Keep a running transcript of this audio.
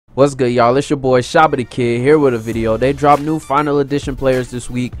What's good, y'all? It's your boy Shabba the Kid here with a video. They dropped new final edition players this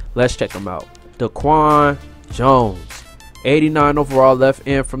week. Let's check them out. Daquan Jones, 89 overall left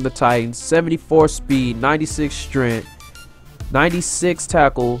end from the Titans, 74 speed, 96 strength, 96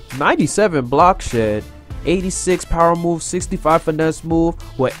 tackle, 97 block shed, 86 power move, 65 finesse move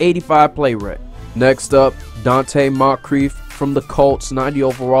with 85 play rec. Next up, Dante Moncrief from the Colts, 90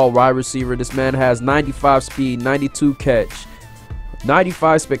 overall wide receiver. This man has 95 speed, 92 catch,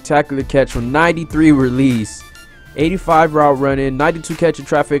 95 spectacular catch with 93 release, 85 route running, 92 catch in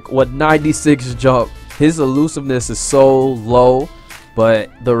traffic with 96 jump. His elusiveness is so low, but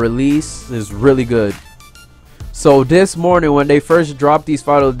the release is really good. So this morning when they first dropped these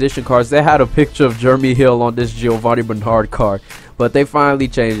final edition cards, they had a picture of Jeremy Hill on this Giovanni Bernard card, but they finally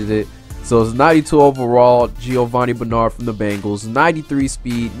changed it. So it's 92 overall Giovanni Bernard from the Bengals, 93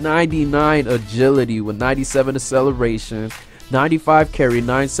 speed, 99 agility with 97 acceleration, 95 carry,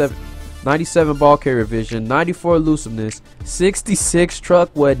 97 ball carrier vision, 94 elusiveness, 66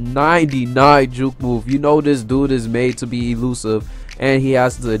 truck with 99 juke move. You know this dude is made to be elusive, and he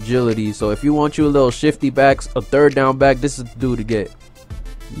has the agility. So if you want you a little shifty backs, a third down back, this is the dude to get.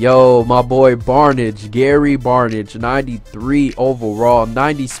 Yo, my boy Barnage, Gary Barnage, 93 overall,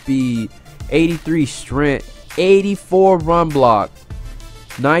 90 speed, 83 strength, 84 run block,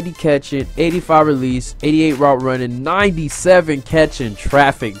 90 catching, 85 release, 88 route running, 97 catching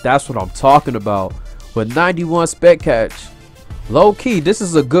traffic. That's what I'm talking about. With 91 spec catch. Low key, this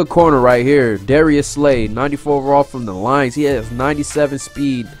is a good corner right here. Darius Slay, 94 overall from the Lions. He has 97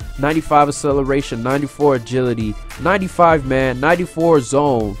 speed, 95 acceleration, 94 agility, 95 man, 94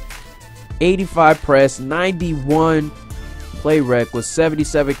 zone, 85 press, 91 play rec with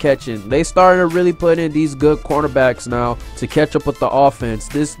 77 catching. They started to really put in these good cornerbacks now to catch up with the offense.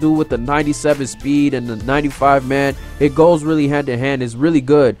 This dude with the 97 speed and the 95 man, it goes really hand in hand. It's really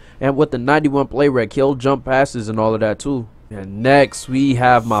good. And with the 91 play rec, he'll jump passes and all of that too. And next we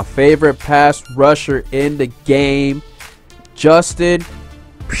have my favorite pass rusher in the game, Justin.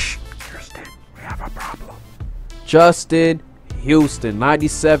 Houston, we have a problem. Justin Houston,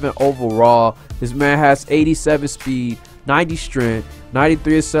 97 overall. This man has 87 speed, 90 strength,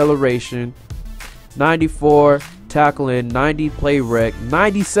 93 acceleration, 94 tackling, 90 play rec,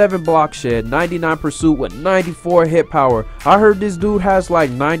 97 block shed, 99 pursuit with 94 hit power. I heard this dude has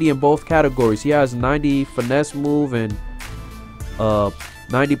like 90 in both categories. He has 90 finesse move and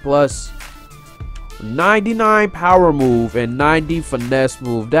 90 plus 99 power move and 90 finesse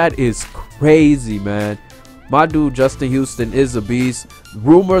move. That is crazy, man. My dude Justin Houston is a beast.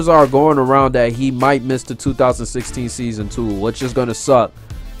 Rumors are going around that he might miss the 2016 season too, which is gonna suck.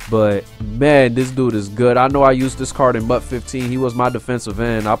 But man, this dude is good. I know I used this card in MUT 15. He was my defensive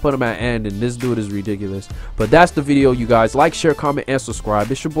end. I put him at end, and this dude is ridiculous. But that's the video, you guys. Like, share, comment, and subscribe.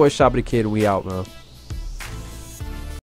 It's your boy Shabba the Kid, and we out, man.